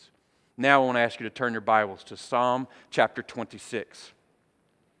Now I want to ask you to turn your Bibles to Psalm chapter 26.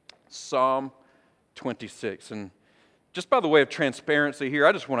 Psalm 26. And just by the way of transparency here,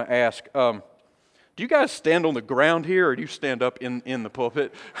 I just want to ask, do you guys stand on the ground here or do you stand up in the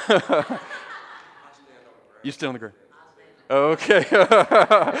pulpit? You stand on the ground? Okay.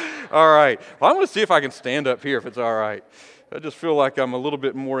 All right. Well, I'm going to see if I can stand up here if it's all right. I just feel like I'm a little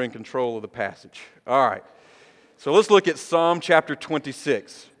bit more in control of the passage. All right. So let's look at Psalm chapter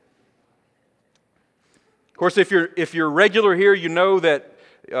 26. Of course, if you're regular here, you know that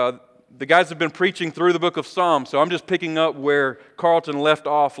the guys have been preaching through the book of Psalms. So I'm just picking up where Carlton left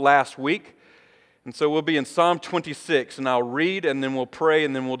off last week. And so we'll be in Psalm 26, and I'll read, and then we'll pray,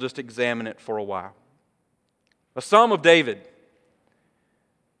 and then we'll just examine it for a while. A Psalm of David.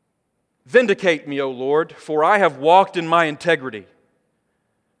 Vindicate me, O Lord, for I have walked in my integrity.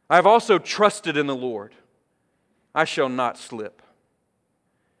 I have also trusted in the Lord. I shall not slip.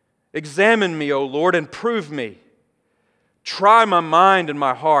 Examine me, O Lord, and prove me. Try my mind and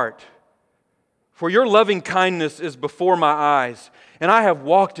my heart. For your loving kindness is before my eyes, and I have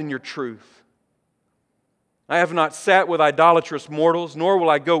walked in your truth. I have not sat with idolatrous mortals, nor will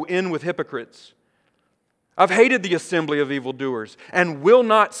I go in with hypocrites. I've hated the assembly of evildoers, and will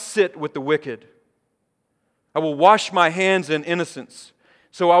not sit with the wicked. I will wash my hands in innocence,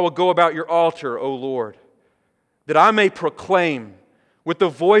 so I will go about your altar, O Lord, that I may proclaim with the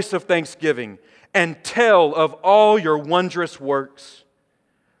voice of thanksgiving and tell of all your wondrous works.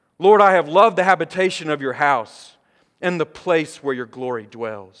 Lord, I have loved the habitation of your house and the place where your glory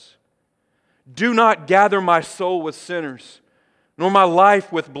dwells. Do not gather my soul with sinners, nor my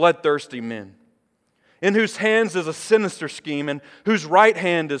life with bloodthirsty men, in whose hands is a sinister scheme and whose right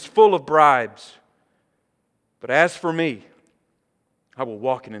hand is full of bribes. But as for me, I will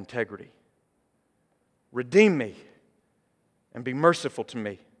walk in integrity. Redeem me and be merciful to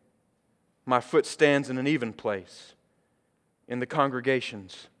me. My foot stands in an even place. In the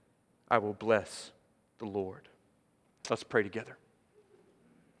congregations, I will bless the Lord. Let's pray together.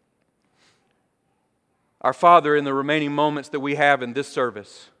 Our Father, in the remaining moments that we have in this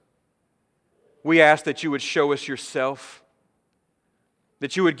service, we ask that you would show us yourself,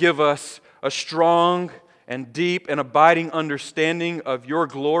 that you would give us a strong and deep and abiding understanding of your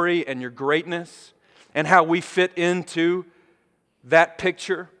glory and your greatness and how we fit into that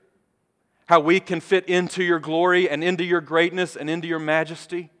picture, how we can fit into your glory and into your greatness and into your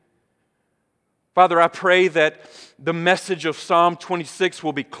majesty. Father, I pray that the message of Psalm 26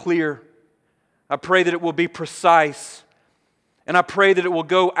 will be clear. I pray that it will be precise. And I pray that it will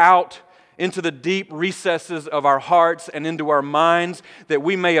go out into the deep recesses of our hearts and into our minds, that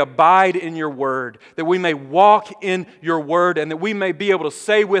we may abide in your word, that we may walk in your word, and that we may be able to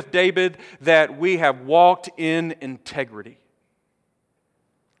say with David that we have walked in integrity.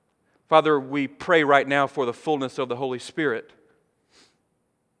 Father, we pray right now for the fullness of the Holy Spirit.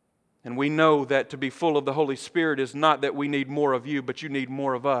 And we know that to be full of the Holy Spirit is not that we need more of you, but you need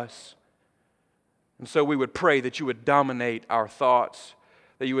more of us. And so we would pray that you would dominate our thoughts,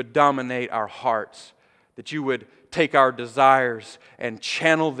 that you would dominate our hearts, that you would take our desires and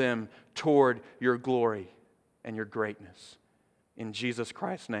channel them toward your glory and your greatness. In Jesus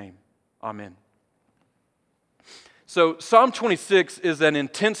Christ's name, amen. So Psalm 26 is an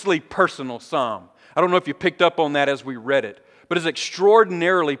intensely personal psalm. I don't know if you picked up on that as we read it, but it's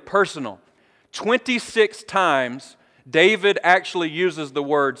extraordinarily personal. 26 times David actually uses the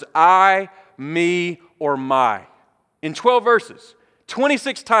words I, me, or my. In 12 verses.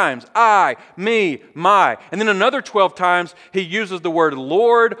 26 times, I, me, my. And then another 12 times he uses the word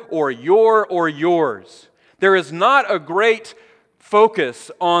Lord or your or yours. There is not a great focus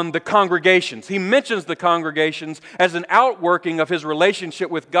on the congregations. He mentions the congregations as an outworking of his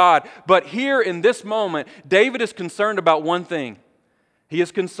relationship with God. But here in this moment, David is concerned about one thing. He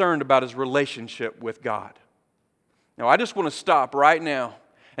is concerned about his relationship with God. Now, I just want to stop right now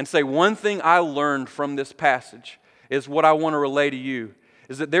and say one thing I learned from this passage is what I want to relay to you,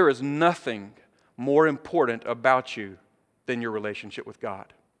 is that there is nothing more important about you than your relationship with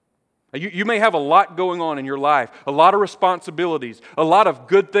God. You may have a lot going on in your life, a lot of responsibilities, a lot of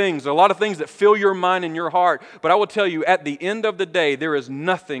good things, a lot of things that fill your mind and your heart. But I will tell you, at the end of the day, there is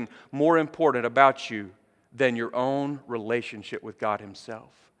nothing more important about you than your own relationship with God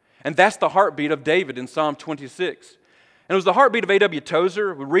Himself. And that's the heartbeat of David in Psalm 26. And it was the heartbeat of A.W.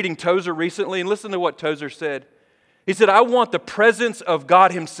 Tozer. We're reading Tozer recently, and listen to what Tozer said. He said, I want the presence of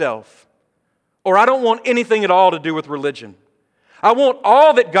God Himself, or I don't want anything at all to do with religion. I want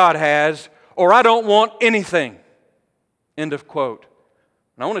all that God has, or I don't want anything. End of quote.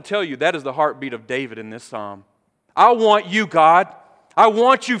 And I want to tell you, that is the heartbeat of David in this psalm. I want you, God. I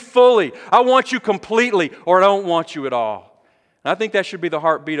want you fully. I want you completely, or I don't want you at all. And I think that should be the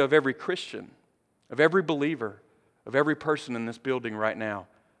heartbeat of every Christian, of every believer, of every person in this building right now.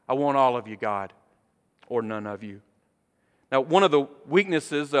 I want all of you, God, or none of you. Now, one of the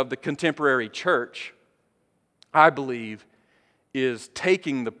weaknesses of the contemporary church, I believe, is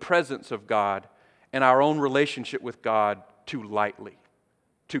taking the presence of God and our own relationship with God too lightly,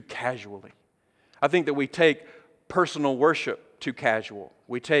 too casually. I think that we take personal worship too casual.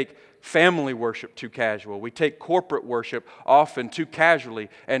 We take family worship too casual. We take corporate worship often too casually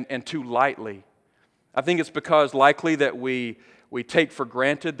and too lightly. I think it's because likely that we take for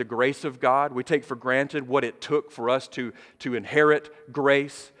granted the grace of God. We take for granted what it took for us to inherit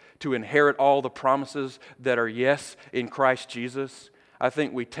grace, to inherit all the promises that are yes in Christ Jesus. I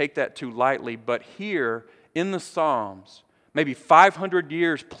think we take that too lightly. But here in the Psalms, maybe 500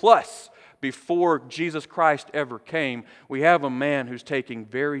 years plus before Jesus Christ ever came, we have a man who's taking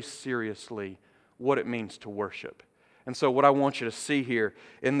very seriously what it means to worship. And so what I want you to see here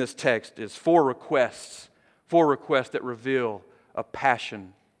in this text is four requests that reveal a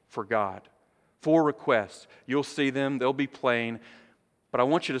passion for God. 4 requests. You'll see them, they'll be plain, but I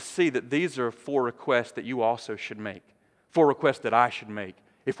want you to see that these are 4 requests that you also should make. 4 requests that I should make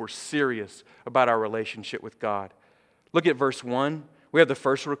if we're serious about our relationship with God. Look at verse 1. We have the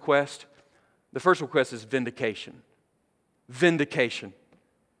first request. The first request is vindication. Vindication.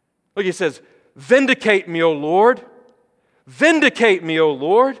 Look, he says, "Vindicate me, O Lord. Vindicate me, O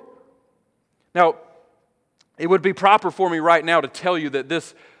Lord." Now, it would be proper for me right now to tell you that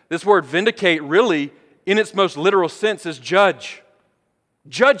this word vindicate really, in its most literal sense, is judge.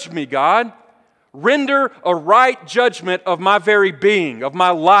 Judge me, God. Render a right judgment of my very being, of my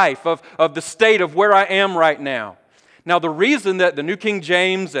life, of the state of where I am right now. Now, the reason that the New King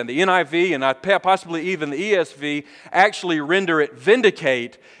James and the NIV and possibly even the ESV actually render it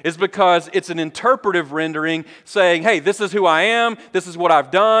vindicate is because it's an interpretive rendering saying, hey, this is who I am, this is what I've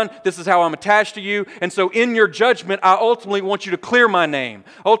done, this is how I'm attached to you, and so in your judgment, I ultimately want you to clear my name.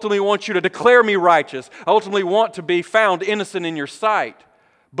 I ultimately want you to declare me righteous. I ultimately want to be found innocent in your sight.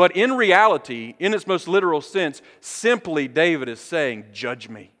 But in reality, in its most literal sense, simply David is saying, judge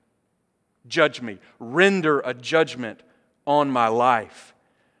me. Judge me. Render a judgment on my life.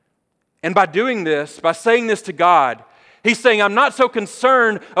 And by doing this, by saying this to God, he's saying, I'm not so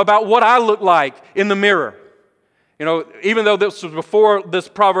concerned about what I look like in the mirror. You know, even though this was before this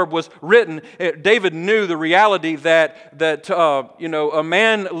proverb was written, David knew the reality that a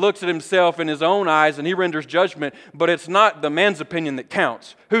man looks at himself in his own eyes and he renders judgment, but it's not the man's opinion that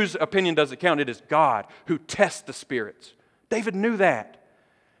counts. Whose opinion does it count? It is God who tests the spirits. David knew that.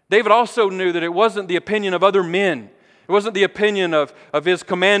 David also knew that it wasn't the opinion of other men. It wasn't the opinion of his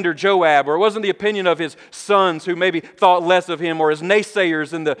commander Joab, or it wasn't the opinion of his sons who maybe thought less of him, or his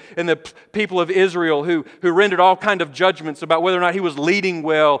naysayers in the people of Israel who rendered all kind of judgments about whether or not he was leading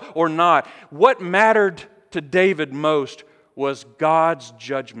well or not. What mattered to David most was God's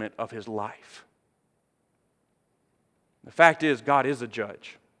judgment of his life. The fact is, God is a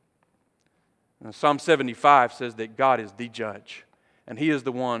judge. And Psalm 75 says that God is the judge. And He is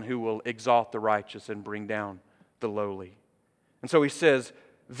the one who will exalt the righteous and bring down the lowly. And so He says,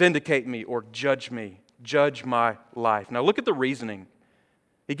 vindicate me or judge me. Judge my life. Now look at the reasoning.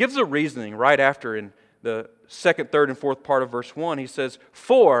 He gives a reasoning right after in the second, third, and fourth part of verse 1. He says,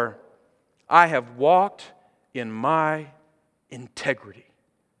 for I have walked in my integrity.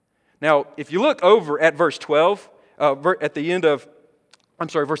 Now, if you look over at verse 12, at the end of,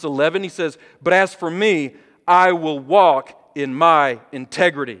 verse 11, he says, but as for me, I will walk in my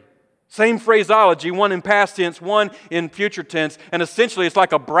integrity. Same phraseology, one in past tense, one in future tense, and essentially it's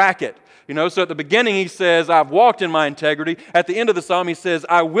like a bracket. So at the beginning he says, I've walked in my integrity. At the end of the psalm he says,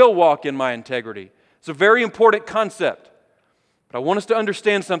 I will walk in my integrity. It's a very important concept. But I want us to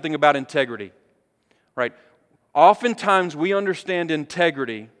understand something about integrity. Right? Oftentimes we understand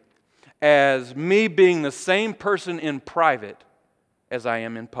integrity as me being the same person in private as I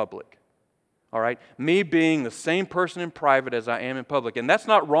am in public. All right? Me being the same person in private as I am in public. And that's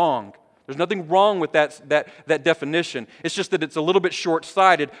not wrong. There's nothing wrong with that definition. It's just that it's a little bit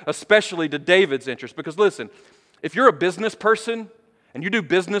short-sighted, especially to David's interest. Because listen, if you're a business person and you do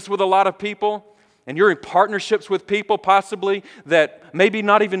business with a lot of people, and you're in partnerships with people possibly that maybe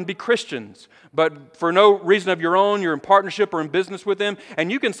not even be Christians, but for no reason of your own, you're in partnership or in business with them,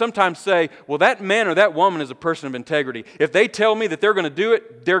 and you can sometimes say, well, that man or that woman is a person of integrity. If they tell me that they're going to do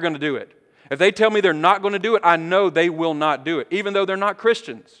it, they're going to do it. If they tell me they're not going to do it, I know they will not do it, even though they're not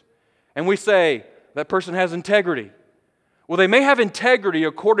Christians. And we say, that person has integrity. Well, they may have integrity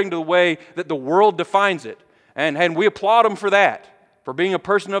according to the way that the world defines it, and we applaud them for that. for being a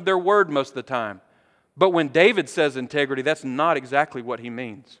person of their word most of the time. But when David says integrity, that's not exactly what he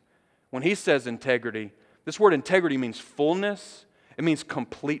means. When he says integrity, this word integrity means fullness. It means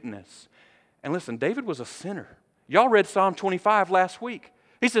completeness. And listen, David was a sinner. Y'all read Psalm 25 last week.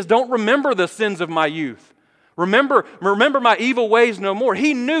 He says, don't remember the sins of my youth. Remember my evil ways no more.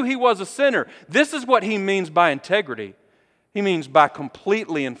 He knew he was a sinner. This is what he means by integrity. He means by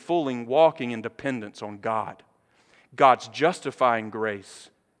completely and fully walking in dependence on God. God's justifying grace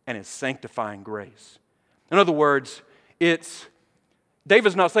and His sanctifying grace. In other words,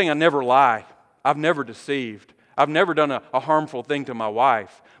 David's not saying I never lie. I've never deceived. I've never done a harmful thing to my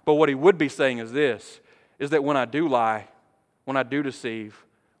wife. But what he would be saying is this, is that when I do lie, when I do deceive,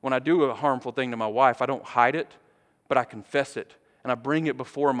 when I do a harmful thing to my wife, I don't hide it, but I confess it. And I bring it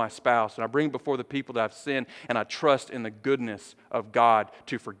before my spouse, and I bring it before the people that I've sinned, and I trust in the goodness of God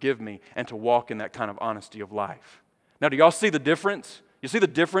to forgive me and to walk in that kind of honesty of life. Now, do y'all see the difference? You see the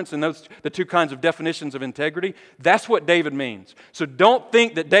difference in the two kinds of definitions of integrity? That's what David means. So don't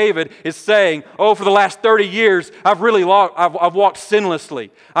think that David is saying, oh, for the last 30 years, I've walked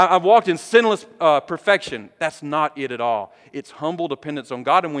sinlessly. I've walked in sinless perfection. That's not it at all. It's humble dependence on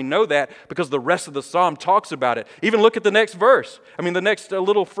God, and we know that because the rest of the psalm talks about it. Even look at the next verse. The next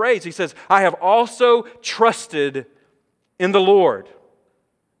little phrase. He says, I have also trusted in the Lord.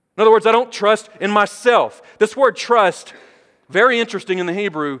 In other words, I don't trust in myself. This word trust, very interesting in the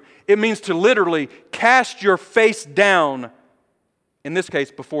Hebrew, it means to literally cast your face down, in this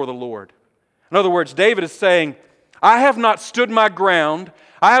case, before the Lord. In other words, David is saying, I have not stood my ground,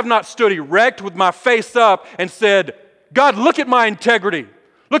 I have not stood erect with my face up and said, God, look at my integrity.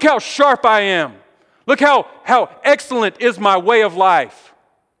 Look how sharp I am. Look how excellent is my way of life.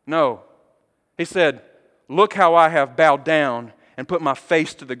 No. He said, look how I have bowed down and put my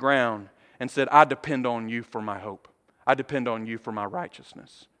face to the ground and said, I depend on you for my hope. I depend on you for my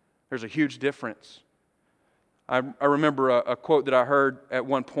righteousness. There's a huge difference. I remember a quote that I heard at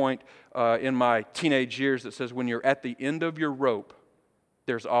one point in my teenage years that says, when you're at the end of your rope,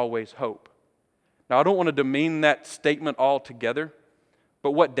 there's always hope. Now, I don't want to demean that statement altogether,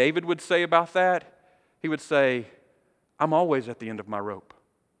 but what David would say about that, he would say, I'm always at the end of my rope.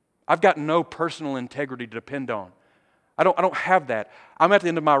 I've got no personal integrity to depend on. I don't have that. I'm at the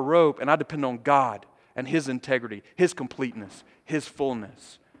end of my rope, and I depend on God and His integrity, His completeness, His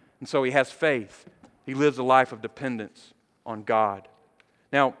fullness. And so he has faith. He lives a life of dependence on God.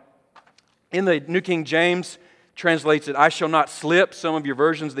 Now, in the New King James, translates it, I shall not slip. Some of your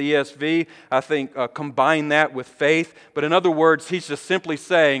versions, the ESV, I think, combine that with faith. But in other words, he's just simply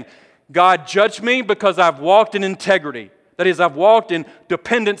saying, God, judge me because I've walked in integrity. That is, I've walked in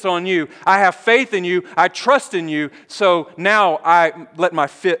dependence on you. I have faith in you. I trust in you. So now I let my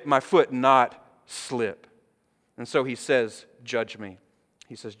foot not slip. And so he says, judge me.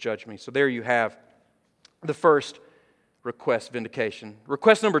 He says, judge me. So there you have the first request, vindication.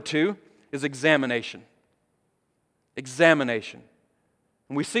 Request number 2 is examination. Examination.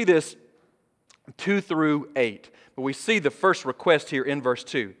 And we see this 2 through 8. But we see the first request here in verse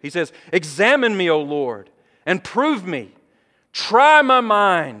 2. He says, examine me, O Lord, and prove me. Try my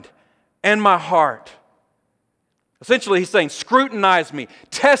mind and my heart. Essentially, he's saying, scrutinize me,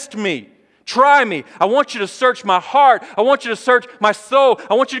 test me, try me. I want you to search my heart. I want you to search my soul.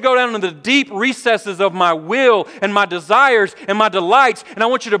 I want you to go down into the deep recesses of my will and my desires and my delights. And I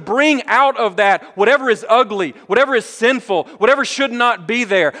want you to bring out of that whatever is ugly, whatever is sinful, whatever should not be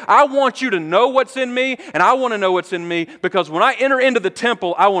there. I want you to know what's in me, and I want to know what's in me, because when I enter into the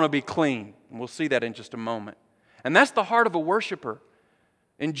temple, I want to be clean. And we'll see that in just a moment. And that's the heart of a worshiper.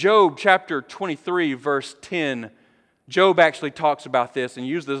 In Job chapter 23, verse 10, Job actually talks about this and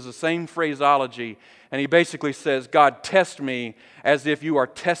uses the same phraseology. And he basically says, God, test me as if you are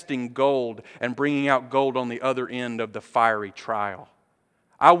testing gold and bringing out gold on the other end of the fiery trial.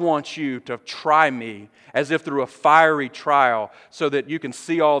 I want you to try me as if through a fiery trial, so that you can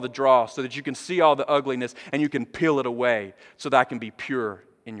see all the dross, so that you can see all the ugliness, and you can peel it away so that I can be pure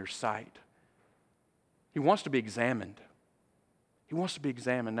in your sight. He wants to be examined. He wants to be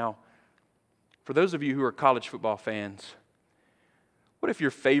examined. Now, for those of you who are college football fans, what if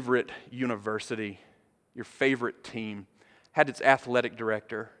your favorite university, your favorite team, had its athletic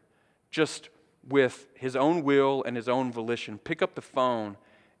director just with his own will and his own volition pick up the phone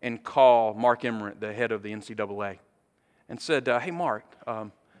and call Mark Emmert, the head of the NCAA, and said, hey Mark,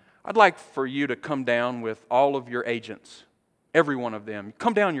 I'd like for you to come down with all of your agents, every one of them.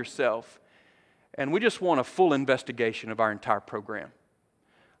 Come down yourself. And we just want a full investigation of our entire program.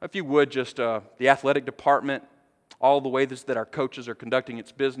 If you would, just the athletic department, all the ways that our coaches are conducting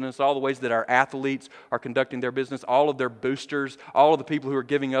its business, all the ways that our athletes are conducting their business, all of their boosters, all of the people who are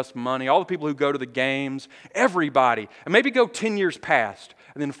giving us money, all the people who go to the games, everybody. And maybe go 10 years past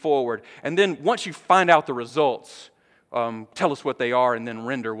and then forward. And then once you find out the results, tell us what they are and then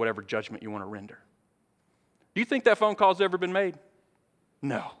render whatever judgment you want to render. Do you think that phone call has ever been made?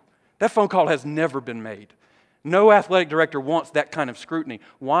 No. That phone call has never been made. No athletic director wants that kind of scrutiny.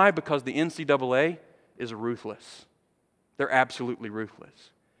 Why? Because the NCAA is ruthless. They're absolutely ruthless.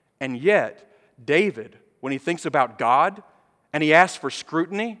 And yet, David, when he thinks about God and he asks for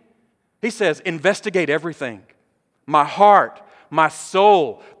scrutiny, he says, investigate everything. My heart, my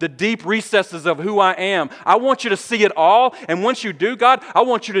soul, the deep recesses of who I am. I want you to see it all. And once you do, God, I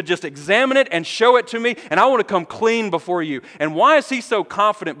want you to just examine it and show it to me. And I want to come clean before you. And why is he so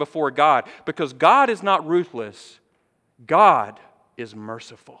confident before God? Because God is not ruthless. God is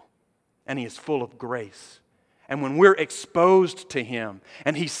merciful. And he is full of grace. And when we're exposed to him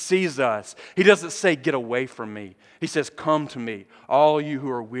and he sees us, he doesn't say, get away from me. He says, come to me, all you who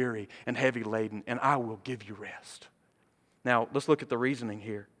are weary and heavy laden, and I will give you rest. Now, let's look at the reasoning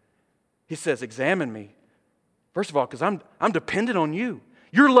here. He says, examine me. First of all, because I'm dependent on you.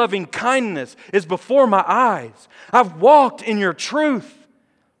 Your loving kindness is before my eyes. I've walked in your truth.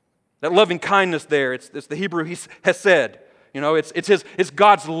 That loving kindness there, it's the Hebrew hesed. You know, it's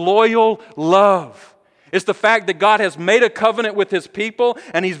God's loyal love. It's the fact that God has made a covenant with his people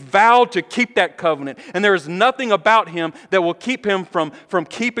and he's vowed to keep that covenant. And there is nothing about him that will keep him from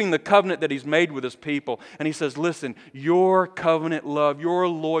keeping the covenant that he's made with his people. And he says, listen, your covenant love, your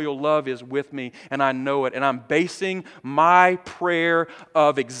loyal love is with me and I know it. And I'm basing my prayer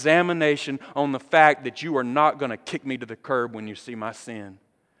of examination on the fact that you are not going to kick me to the curb when you see my sin,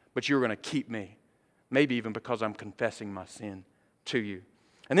 but you're going to keep me. Maybe even because I'm confessing my sin to you.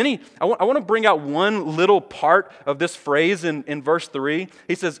 And then I want to bring out one little part of this phrase in verse 3.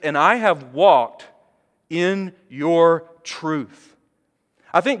 He says, and I have walked in your truth.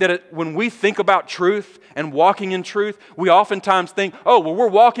 I think that when we think about truth and walking in truth, we oftentimes think, oh, well, we're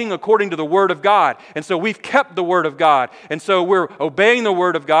walking according to the Word of God. And so we've kept the Word of God. And so we're obeying the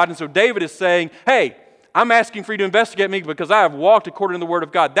Word of God. And so David is saying, hey, I'm asking for you to investigate me because I have walked according to the Word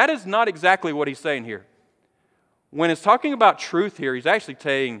of God. That is not exactly what he's saying here. When it's talking about truth here, he's actually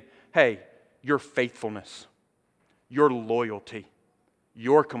saying, hey, your faithfulness, your loyalty,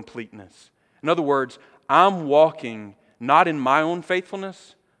 your completeness. In other words, I'm walking not in my own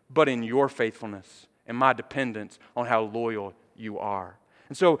faithfulness, but in your faithfulness and my dependence on how loyal you are.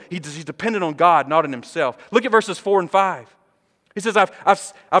 And so he's dependent on God, not on himself. Look at verses 4 and 5. He says,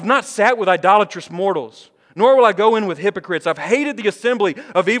 I've not sat with idolatrous mortals, nor will I go in with hypocrites. I've hated the assembly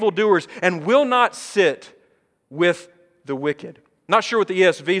of evildoers and will not sit with the wicked. Not sure what the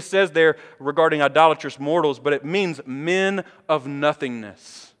ESV says there regarding idolatrous mortals, but it means men of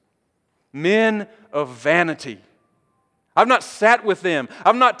nothingness, men of vanity. I've not sat with them.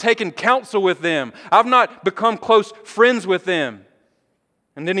 I've not taken counsel with them. I've not become close friends with them.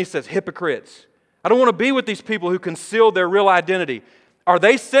 And then he says, hypocrites. I don't want to be with these people who conceal their real identity. Are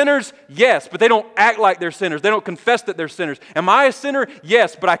they sinners? Yes, but they don't act like they're sinners. They don't confess that they're sinners. Am I a sinner?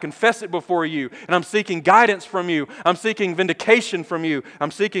 Yes, but I confess it before you. And I'm seeking guidance from you. I'm seeking vindication from you.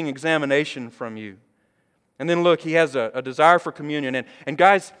 I'm seeking examination from you. And then look, he has a desire for communion. And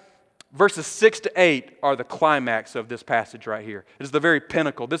guys, verses 6 to 8 are the climax of this passage right here. It is the very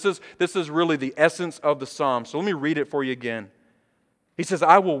pinnacle. This is really the essence of the psalm. So let me read it for you again. He says,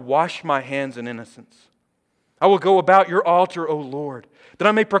 I will wash my hands in innocence. I will go about your altar, O Lord, that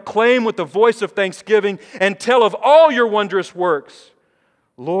I may proclaim with the voice of thanksgiving and tell of all your wondrous works.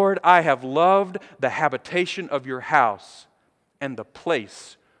 Lord, I have loved the habitation of your house and the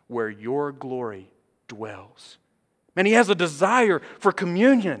place where your glory dwells. And he has a desire for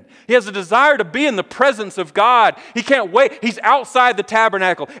communion. He has a desire to be in the presence of God. He can't wait. He's outside the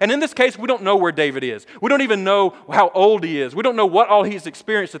tabernacle. And in this case, we don't know where David is. We don't even know how old he is. We don't know what all he's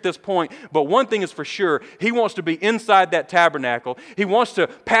experienced at this point. But one thing is for sure, he wants to be inside that tabernacle. He wants to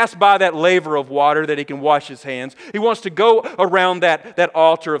pass by that laver of water that he can wash his hands. He wants to go around that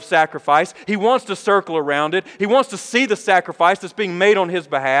altar of sacrifice. He wants to circle around it. He wants to see the sacrifice that's being made on his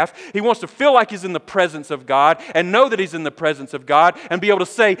behalf. He wants to feel like he's in the presence of God and know that he's in the presence of God and be able to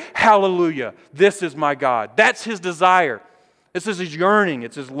say, hallelujah, this is my God. That's his desire. This is his yearning.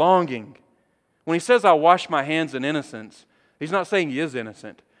 It's his longing. When he says, I'll wash my hands in innocence, he's not saying he is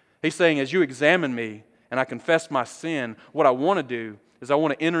innocent. He's saying, as you examine me and I confess my sin, what I want to do is I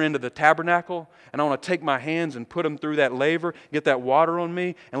want to enter into the tabernacle and I want to take my hands and put them through that laver, get that water on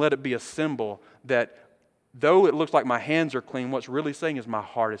me, and let it be a symbol that though it looks like my hands are clean, what's really saying is my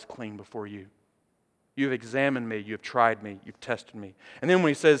heart is clean before you. You've examined me, you've tried me, you've tested me. And then when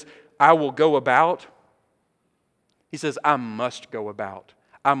he says, I will go about, he says, I must go about.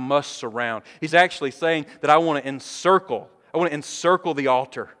 I must surround. He's actually saying that I want to encircle the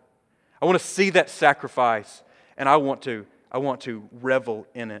altar. I want to see that sacrifice, and I want to revel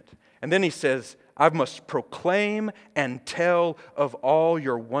in it. And then he says, I must proclaim and tell of all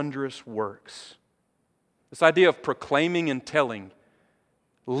your wondrous works. This idea of proclaiming and telling,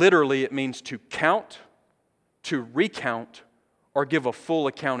 literally it means to count, to recount, or give a full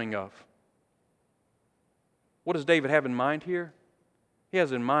accounting of. What does David have in mind here? He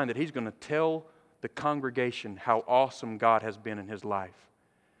has in mind that he's going to tell the congregation how awesome God has been in his life.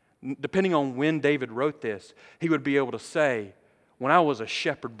 Depending on when David wrote this, he would be able to say, when I was a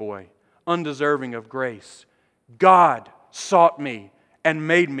shepherd boy, undeserving of grace, God sought me and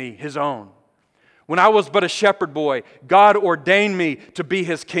made me His own. When I was but a shepherd boy, God ordained me to be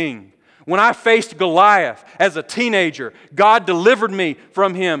His king. When I faced Goliath as a teenager, God delivered me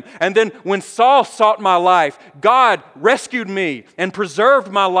from him. And then when Saul sought my life, God rescued me and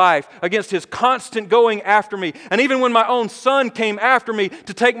preserved my life against his constant going after me. And even when my own son came after me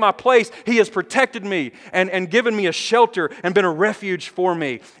to take my place, he has protected me and given me a shelter and been a refuge for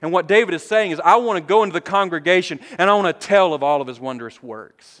me. And what David is saying is, I want to go into the congregation and I want to tell of all of His wondrous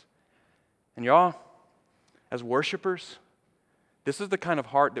works. And y'all, as worshipers, this is the kind of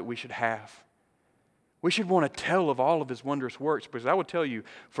heart that we should have. We should want to tell of all of His wondrous works, because I would tell you,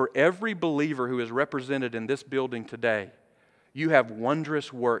 for every believer who is represented in this building today, you have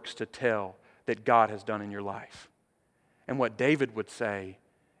wondrous works to tell that God has done in your life. And what David would say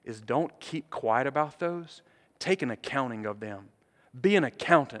is, don't keep quiet about those. Take an accounting of them. Be an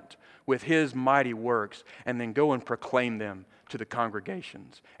accountant with His mighty works, and then go and proclaim them to the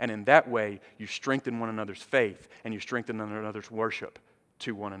congregations. And in that way, you strengthen one another's faith and you strengthen one another's worship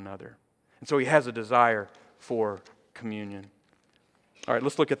to one another. And so he has a desire for communion. All right,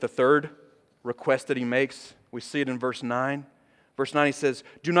 let's look at the third request that he makes. We see it in verse 9. Verse 9, he says,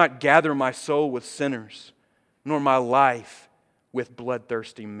 do not gather my soul with sinners, nor my life with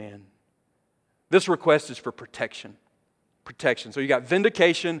bloodthirsty men. This request is for protection. Protection. So you got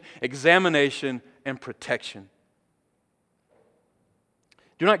vindication, examination, and protection.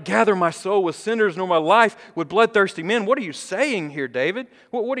 Do not gather my soul with sinners, nor my life with bloodthirsty men. What are you saying here, David?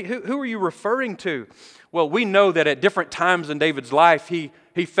 Who are you referring to? Well, we know that at different times in David's life, he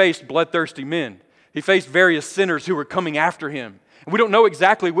faced bloodthirsty men. He faced various sinners who were coming after him. And we don't know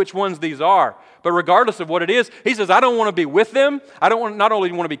exactly which ones these are. But regardless of what it is, he says, I don't want to be with them. I don't not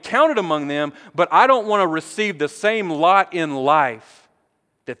only want to be counted among them, but I don't want to receive the same lot in life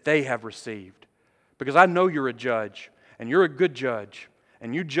that they have received. Because I know you're a judge, and you're a good judge.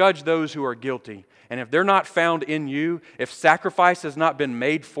 And you judge those who are guilty. And if they're not found in you, if sacrifice has not been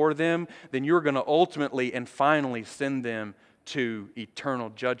made for them, then you're going to ultimately and finally send them to eternal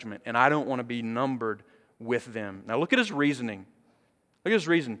judgment. And I don't want to be numbered with them. Now look at his reasoning. Look at his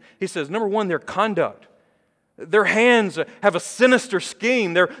reason. He says, number one, their conduct. Their hands have a sinister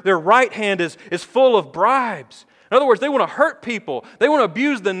scheme. Their right hand is full of bribes. In other words, they want to hurt people. They want to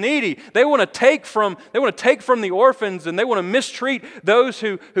abuse the needy. They want to take from the orphans, and they want to mistreat those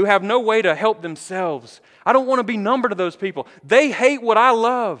who have no way to help themselves. I don't want to be numbered to those people. They hate what I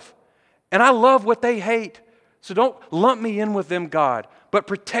love, and I love what they hate. So don't lump me in with them, God, but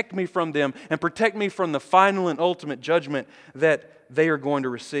protect me from them and protect me from the final and ultimate judgment that they are going to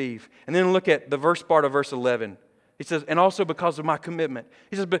receive. And then look at the verse part of verse 11. He says, and also because of my commitment.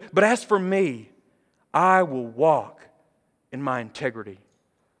 He says, but as for me, I will walk in my integrity.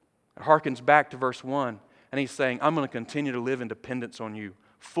 It harkens back to verse 1, and he's saying, I'm going to continue to live in dependence on you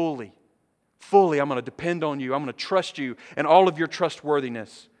fully. Fully, I'm going to depend on you. I'm going to trust you and all of your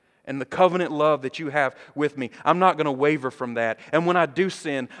trustworthiness and the covenant love that you have with me. I'm not going to waver from that. And when I do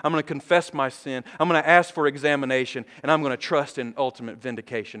sin, I'm going to confess my sin. I'm going to ask for examination, and I'm going to trust in ultimate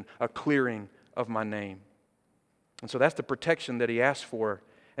vindication, a clearing of my name. And so that's the protection that he asked for.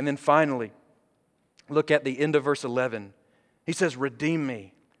 And then finally, look at the end of verse 11. He says, redeem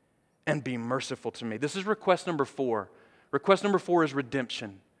me and be merciful to me. This is request number 4. Request number 4 is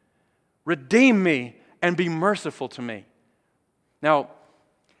redemption. Redeem me and be merciful to me. Now,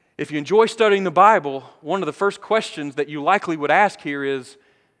 if you enjoy studying the Bible, one of the first questions that you likely would ask here is,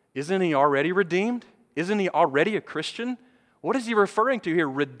 isn't he already redeemed? Isn't he already a Christian? What is he referring to here?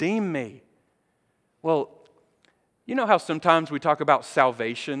 Redeem me. Well, you know how sometimes we talk about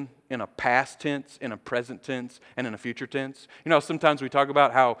salvation in a past tense, in a present tense, and in a future tense? You know, sometimes we talk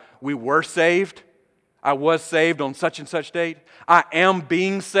about how we were saved. I was saved on such and such date. I am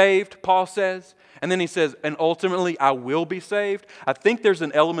being saved, Paul says. And then he says, and ultimately I will be saved. I think there's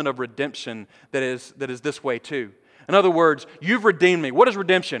an element of redemption that is this way too. In other words, you've redeemed me. What is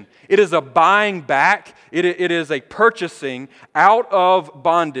redemption? It is a buying back. It is a purchasing out of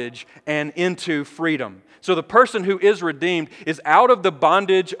bondage and into freedom. So the person who is redeemed is out of the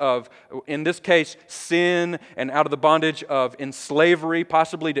bondage of, in this case, sin, and out of the bondage of slavery,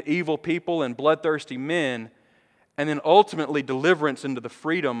 possibly to evil people and bloodthirsty men, and then ultimately deliverance into the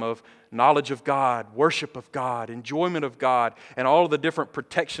freedom of knowledge of God, worship of God, enjoyment of God, and all of the different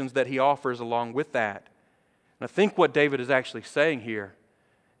protections that He offers along with that. And I think what David is actually saying here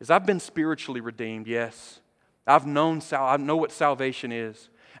is, I've been spiritually redeemed, yes. I know what salvation is.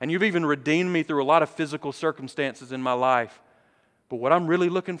 And you've even redeemed me through a lot of physical circumstances in my life. But what I'm really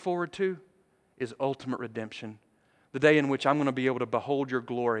looking forward to is ultimate redemption. The day in which I'm going to be able to behold your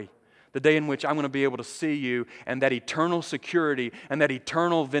glory. The day in which I'm going to be able to see you, and that eternal security and that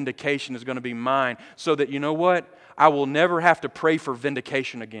eternal vindication is going to be mine. So that, you know what? I will never have to pray for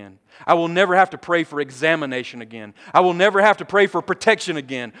vindication again. I will never have to pray for examination again. I will never have to pray for protection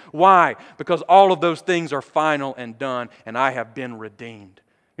again. Why? Because all of those things are final and done, and I have been redeemed.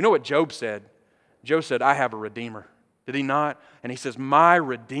 You know what Job said? Job said, I have a Redeemer. Did he not? And he says, my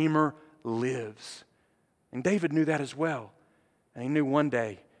Redeemer lives. And David knew that as well. And he knew one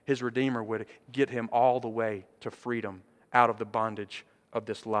day his Redeemer would get him all the way to freedom out of the bondage of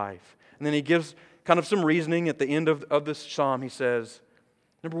this life. And then he gives kind of some reasoning at the end of this psalm. He says,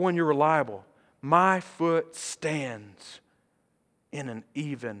 number one, you're reliable. My foot stands in an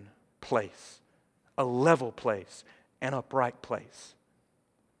even place, a level place, an upright place.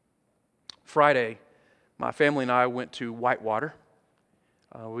 Friday, my family and I went to Whitewater.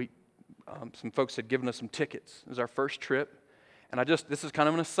 Some folks had given us some tickets. It was our first trip. And this is kind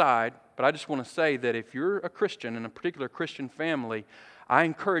of an aside, but I just want to say that if you're a Christian in a particular Christian family, I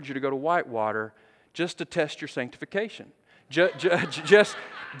encourage you to go to Whitewater just to test your sanctification. Just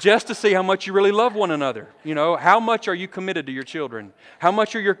to see how much you really love one another. You know, how much are you committed to your children? How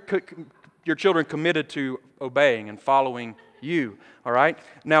much are your children committed to obeying and following you? All right?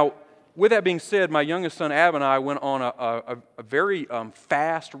 Now, with that being said, my youngest son, Ab, and I went on a very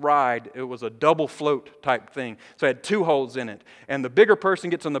fast ride. It was a double float type thing. So it had two holes in it. And the bigger person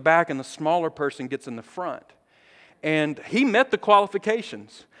gets in the back and the smaller person gets in the front. And he met the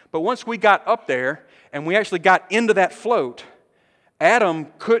qualifications. But once we got up there and we actually got into that float, Adam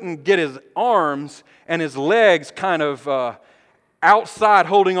couldn't get his arms and his legs kind of outside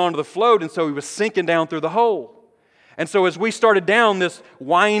holding onto the float, and so he was sinking down through the hole. And so as we started down this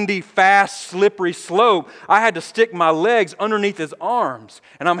windy, fast, slippery slope, I had to stick my legs underneath his arms.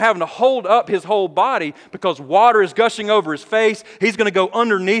 And I'm having to hold up his whole body because water is gushing over his face. He's going to go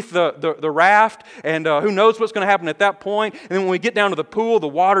underneath the raft, and who knows what's going to happen at that point. And then when we get down to the pool, the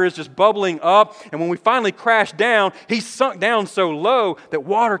water is just bubbling up. And when we finally crash down, he's sunk down so low that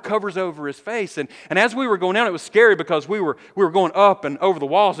water covers over his face. And as we were going down, it was scary because we were going up and over the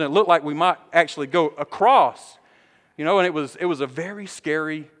walls, and it looked like we might actually go across. You know, and it was a very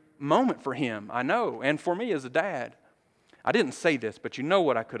scary moment for him, I know, and for me as a dad. I didn't say this, but you know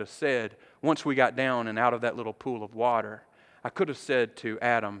what I could have said once we got down and out of that little pool of water. I could have said to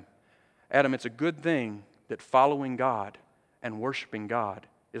Adam, it's a good thing that following God and worshiping God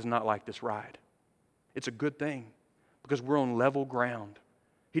is not like this ride. It's a good thing because we're on level ground.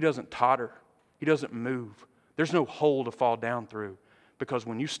 He doesn't totter. He doesn't move. There's no hole to fall down through because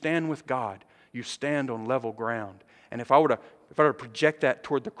when you stand with God, you stand on level ground. And if I were to project that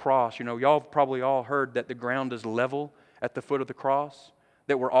toward the cross, you know, y'all have probably all heard that the ground is level at the foot of the cross,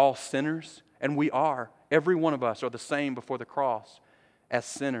 that we're all sinners, and we are. Every one of us are the same before the cross as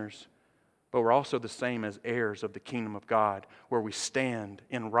sinners, but we're also the same as heirs of the kingdom of God, where we stand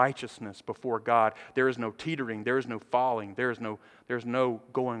in righteousness before God. There is no teetering, there is no falling, there's no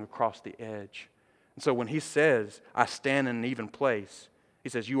going across the edge. And so when he says, I stand in an even place, he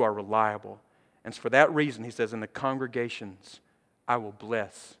says, you are reliable. And for that reason, he says, in the congregations, I will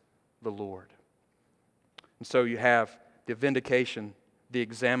bless the Lord. And so you have the vindication, the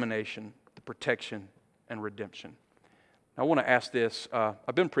examination, the protection, and redemption. I want to ask this.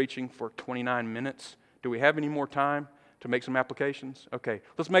 I've been preaching for 29 minutes. Do we have any more time to make some applications? Okay,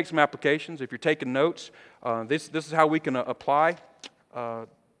 let's make some applications. If you're taking notes, this is how we can apply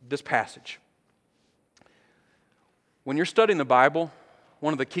this passage. When you're studying the Bible,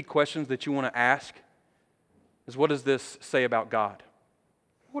 one of the key questions that you want to ask is, what does this say about God?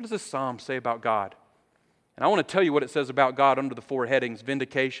 What does this psalm say about God? And I want to tell you what it says about God under the four headings: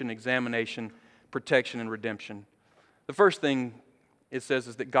 vindication, examination, protection, and redemption. The first thing it says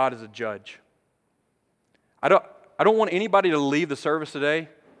is that God is a judge. I don't want anybody to leave the service today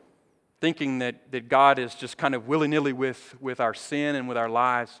thinking that God is just kind of willy-nilly with our sin and with our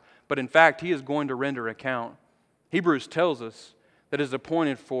lives. But in fact, He is going to render account. Hebrews tells us that it is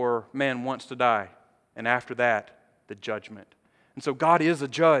appointed for man once to die, and after that, the judgment. And so God is a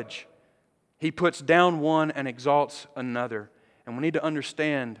judge. He puts down one and exalts another. And we need to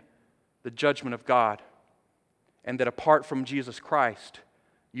understand the judgment of God, and that apart from Jesus Christ,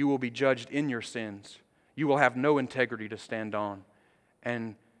 you will be judged in your sins. You will have no integrity to stand on.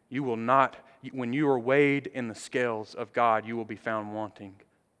 And you will not, when you are weighed in the scales of God, you will be found wanting.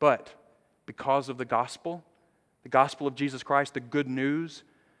 But because of the gospel of Jesus Christ, the good news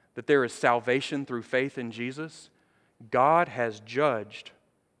that there is salvation through faith in Jesus, God has judged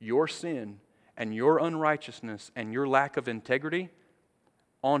your sin and your unrighteousness and your lack of integrity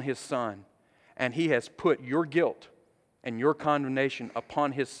on His Son. And He has put your guilt and your condemnation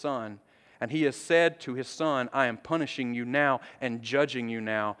upon His Son. And He has said to His Son, I am punishing you now and judging you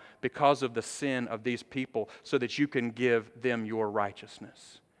now because of the sin of these people, so that you can give them your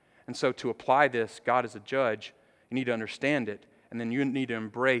righteousness. And so to apply this, God is a judge. You need to understand it. And then you need to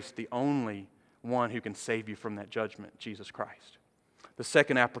embrace the only one who can save you from that judgment, Jesus Christ. The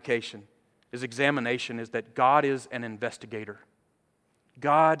second application, His examination, is that God is an investigator.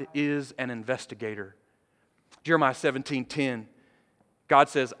 God is an investigator. Jeremiah 17:10, God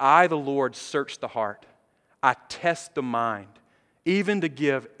says, I, the Lord, search the heart. I test the mind, even to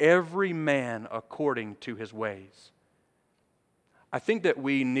give every man according to his ways. I think that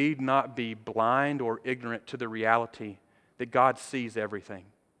we need not be blind or ignorant to the reality that God sees everything,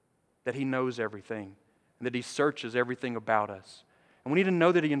 that He knows everything, and that He searches everything about us. And we need to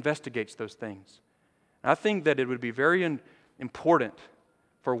know that He investigates those things. And I think that it would be very important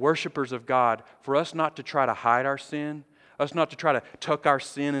for worshipers of God for us not to try to hide our sin, us not to try to tuck our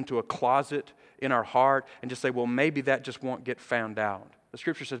sin into a closet in our heart and just say, well, maybe that just won't get found out. The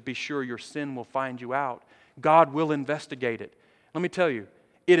Scripture says, be sure your sin will find you out. God will investigate it. Let me tell you,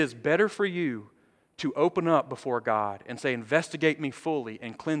 it is better for you to open up before God and say, investigate me fully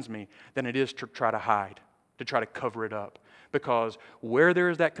and cleanse me, than it is to try to hide, to try to cover it up. Because where there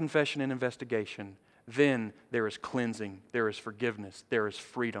is that confession and investigation, then there is cleansing, there is forgiveness, there is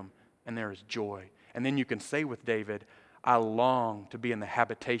freedom, and there is joy. And then you can say with David, I long to be in the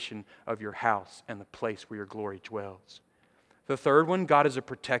habitation of your house and the place where your glory dwells. The third one, God is a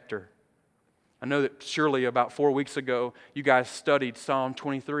protector. I know that surely about 4 weeks ago, you guys studied Psalm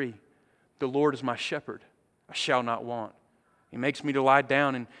 23. The Lord is my shepherd, I shall not want. He makes me to lie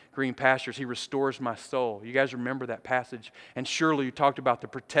down in green pastures. He restores my soul. You guys remember that passage? And surely you talked about the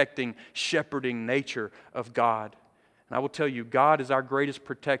protecting, shepherding nature of God. And I will tell you, God is our greatest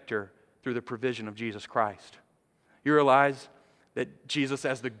protector through the provision of Jesus Christ. You realize that Jesus,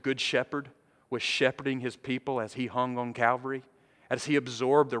 as the good shepherd, was shepherding His people as He hung on Calvary? As He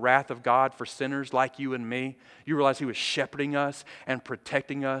absorbed the wrath of God for sinners like you and me? You realize He was shepherding us and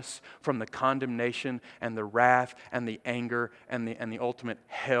protecting us from the condemnation and the wrath and the anger and the ultimate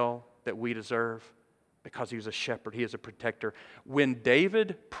hell that we deserve? Because He was a shepherd, He is a protector. When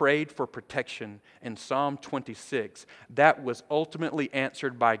David prayed for protection in Psalm 26, that was ultimately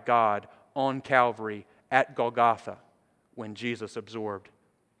answered by God on Calvary at Golgotha, when Jesus absorbed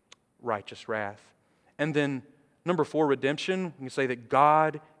righteous wrath. And then number 4, redemption. We can say that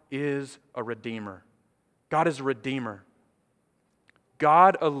God is a redeemer. God is a redeemer.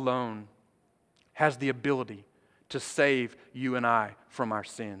 God alone has the ability to save you and I from our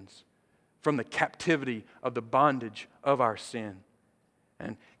sins, from the captivity of the bondage of our sin.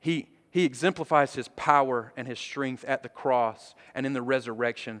 And He exemplifies His power and His strength at the cross and in the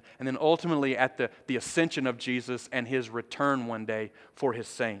resurrection, and then ultimately at the ascension of Jesus and His return one day for His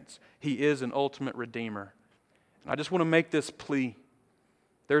saints. He is an ultimate redeemer. And I just want to make this plea.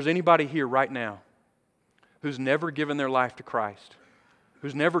 There's anybody here right now who's never given their life to Christ,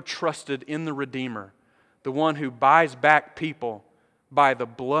 who's never trusted in the Redeemer, the one who buys back people by the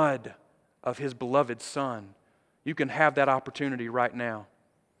blood of His beloved Son. You can have that opportunity right now.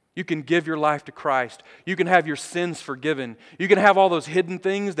 You can give your life to Christ. You can have your sins forgiven. You can have all those hidden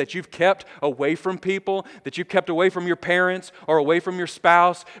things that you've kept away from people, that you kept away from your parents or away from your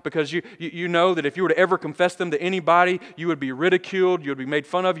spouse, because you know that if you were to ever confess them to anybody, you would be ridiculed, you would be made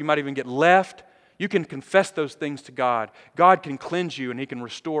fun of, you might even get left. You can confess those things to God. God can cleanse you and He can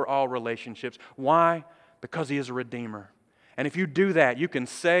restore all relationships. Why? Because He is a Redeemer. And if you do that, you can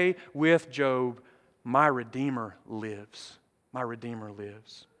say with Job, my Redeemer lives. My Redeemer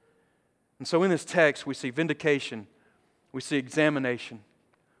lives. And so in this text, we see vindication, we see examination,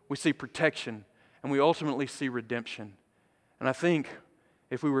 we see protection, and we ultimately see redemption. And I think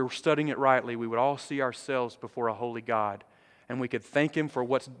if we were studying it rightly, we would all see ourselves before a holy God, and we could thank Him for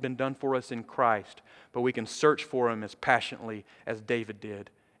what's been done for us in Christ, but we can search for Him as passionately as David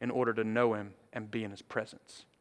did in order to know Him and be in His presence.